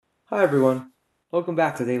Hi everyone, welcome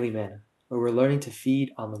back to Daily Manna, where we're learning to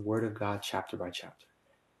feed on the Word of God chapter by chapter.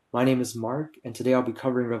 My name is Mark, and today I'll be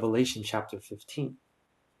covering Revelation chapter 15.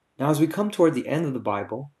 Now, as we come toward the end of the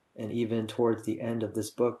Bible, and even towards the end of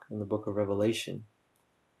this book, in the book of Revelation,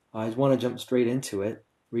 I just want to jump straight into it,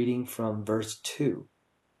 reading from verse 2.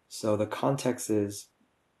 So the context is,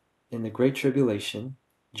 in the Great Tribulation,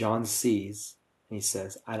 John sees, and he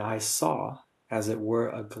says, "And I saw, as it were,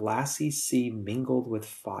 a glassy sea mingled with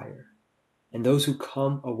fire, and those who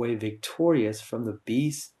come away victorious from the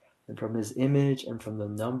beast and from his image and from the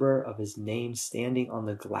number of his name standing on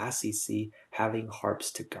the glassy sea, having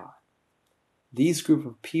harps to God." These group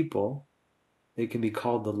of people, they can be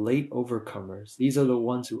called the late overcomers. These are the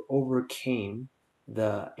ones who overcame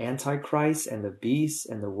the Antichrist and the beast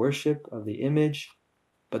and the worship of the image,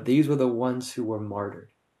 but these were the ones who were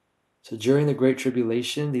martyred. So during the Great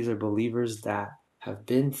Tribulation, these are believers that have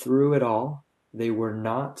been through it all. They were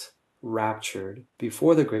not raptured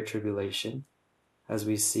before the Great Tribulation, as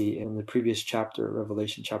we see in the previous chapter,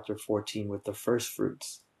 Revelation chapter 14, with the first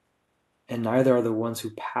fruits. And neither are the ones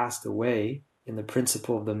who passed away in the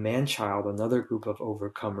principle of the man-child, another group of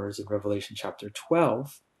overcomers in Revelation chapter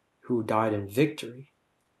 12, who died in victory.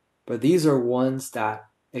 But these are ones that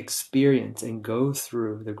experience and go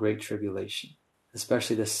through the Great Tribulation,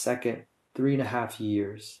 especially the second 3.5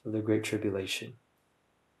 years of the Great Tribulation.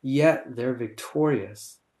 Yet they're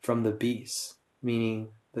victorious from the beast,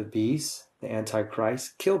 meaning the beast, the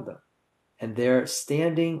Antichrist, killed them. And they're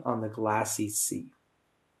standing on the glassy sea.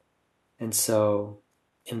 And so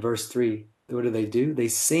in verse 3, what do? They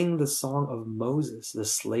sing the song of Moses, the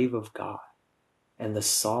slave of God, and the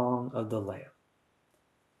song of the Lamb.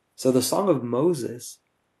 So the song of Moses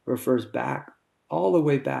refers back all the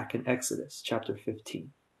way back in Exodus chapter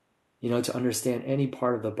 15. To understand any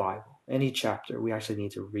part of the Bible, any chapter, we actually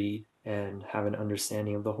need to read and have an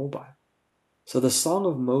understanding of the whole Bible. So the Song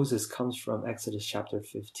of Moses comes from Exodus chapter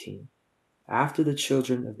 15, after the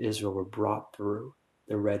children of Israel were brought through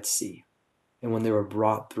the Red Sea. And when they were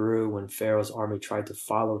brought through, when Pharaoh's army tried to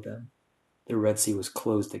follow them, the Red Sea was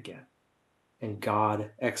closed again. And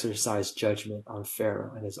God exercised judgment on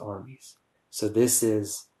Pharaoh and his armies. So this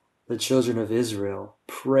is the children of Israel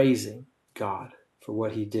praising God for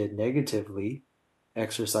what he did negatively,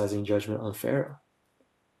 exercising judgment on Pharaoh.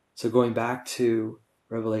 So going back to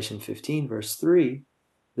Revelation 15, verse 3,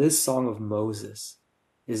 this song of Moses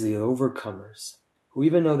is the overcomers who,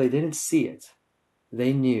 even though they didn't see it,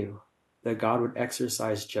 they knew that God would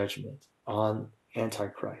exercise judgment on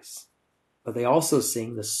Antichrist. But they also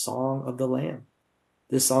sing the song of the Lamb.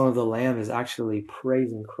 This song of the Lamb is actually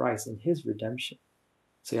praising Christ and his redemption.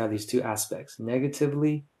 So you have these two aspects.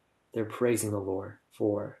 Negatively, they're praising the Lord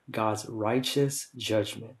for God's righteous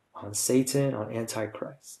judgment on Satan, on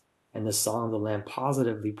Antichrist. And the song of the Lamb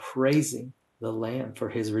positively praising the Lamb for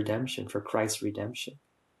his redemption, for Christ's redemption.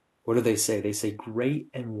 What do? They say, "Great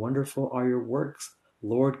and wonderful are your works,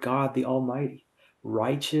 Lord God the Almighty.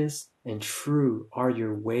 Righteous and true are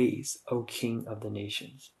your ways, O King of the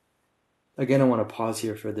nations." Again, I want to pause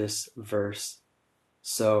here for this verse.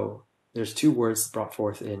 So there's two words brought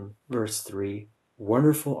forth in verse 3.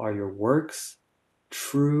 Wonderful are your works,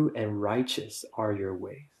 true and righteous are your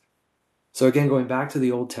ways. So again, going back to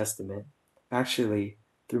the Old Testament, actually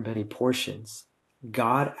through many portions,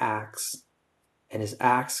 God acts, and his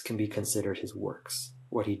acts can be considered his works,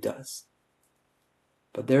 what he does.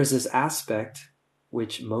 But there's this aspect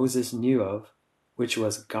which Moses knew of, which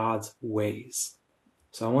was God's ways.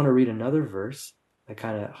 So I want to read another verse that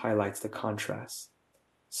kind of highlights the contrast.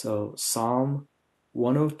 So Psalm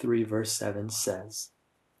 103 verse 7 says,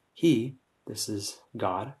 "He," this is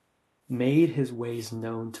God, "made his ways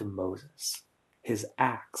known to Moses, his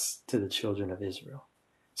acts to the children of Israel."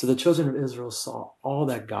 So the children of Israel saw all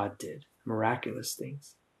that God did, miraculous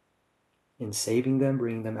things, in saving them,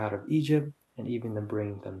 bringing them out of Egypt, and even them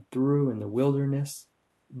bringing them through in the wilderness.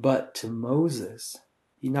 But to Moses,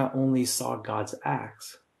 he not only saw God's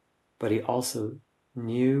acts, but he also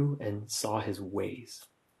knew and saw his ways.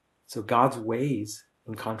 So God's ways,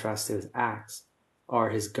 in contrast to his acts, are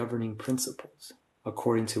his governing principles,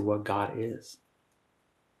 according to what God is.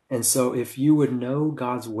 And so if you would know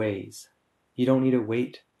God's ways, you don't need to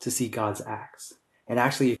wait to see God's acts. And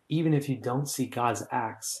actually, even if you don't see God's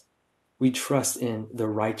acts, we trust in the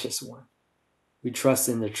righteous one. We trust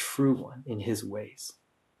in the true one, in his ways.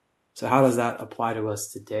 So how does that apply to us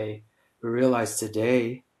today? We realize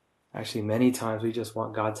today, actually many times we just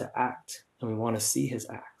want God to act and we want to see his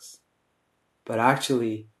acts. But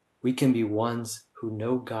actually, we can be ones who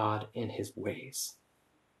know God in his ways,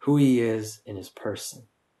 who he is in his person,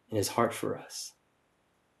 in his heart for us.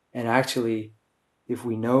 And actually, If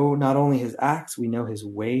we know not only his acts, we know his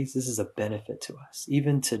ways, this is a benefit to us,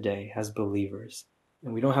 even today as believers.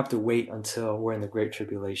 And we don't have to wait until we're in the Great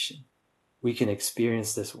Tribulation. We can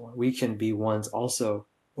experience this one. We can be ones also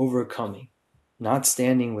overcoming, not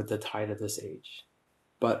standing with the tide of this age.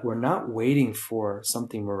 But we're not waiting for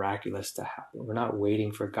something miraculous to happen. We're not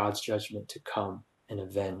waiting for God's judgment to come and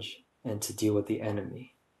avenge and to deal with the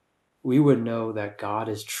enemy. We would know that God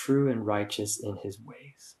is true and righteous in his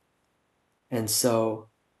ways. And so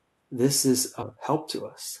this is a help to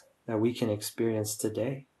us that we can experience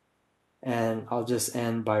today. And I'll just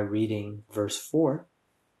end by reading verse 4,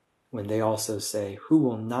 when they also say, "Who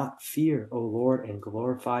will not fear, O Lord, and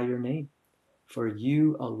glorify your name? For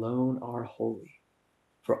you alone are holy.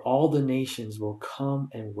 For all the nations will come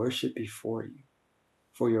and worship before you,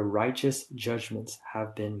 for your righteous judgments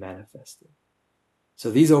have been manifested."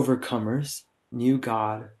 So these overcomers knew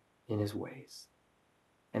God in his ways,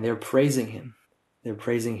 and they're praising him. They're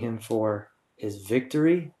praising him for his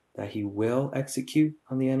victory that he will execute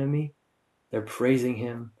on the enemy. They're praising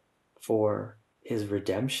him for his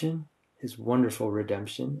redemption, his wonderful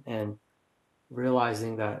redemption, and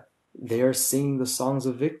realizing that they're singing the songs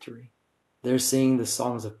of victory. They're singing the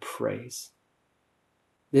songs of praise.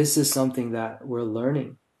 This is something that we're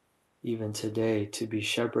learning even today, to be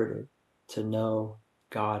shepherded, to know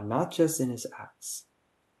God, not just in his acts,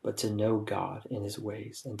 but to know God in his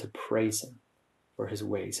ways and to praise him for his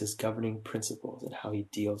ways, his governing principles, and how he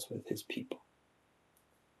deals with his people.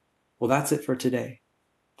 Well, that's it for today.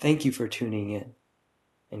 Thank you for tuning in,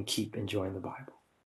 and keep enjoying the Bible.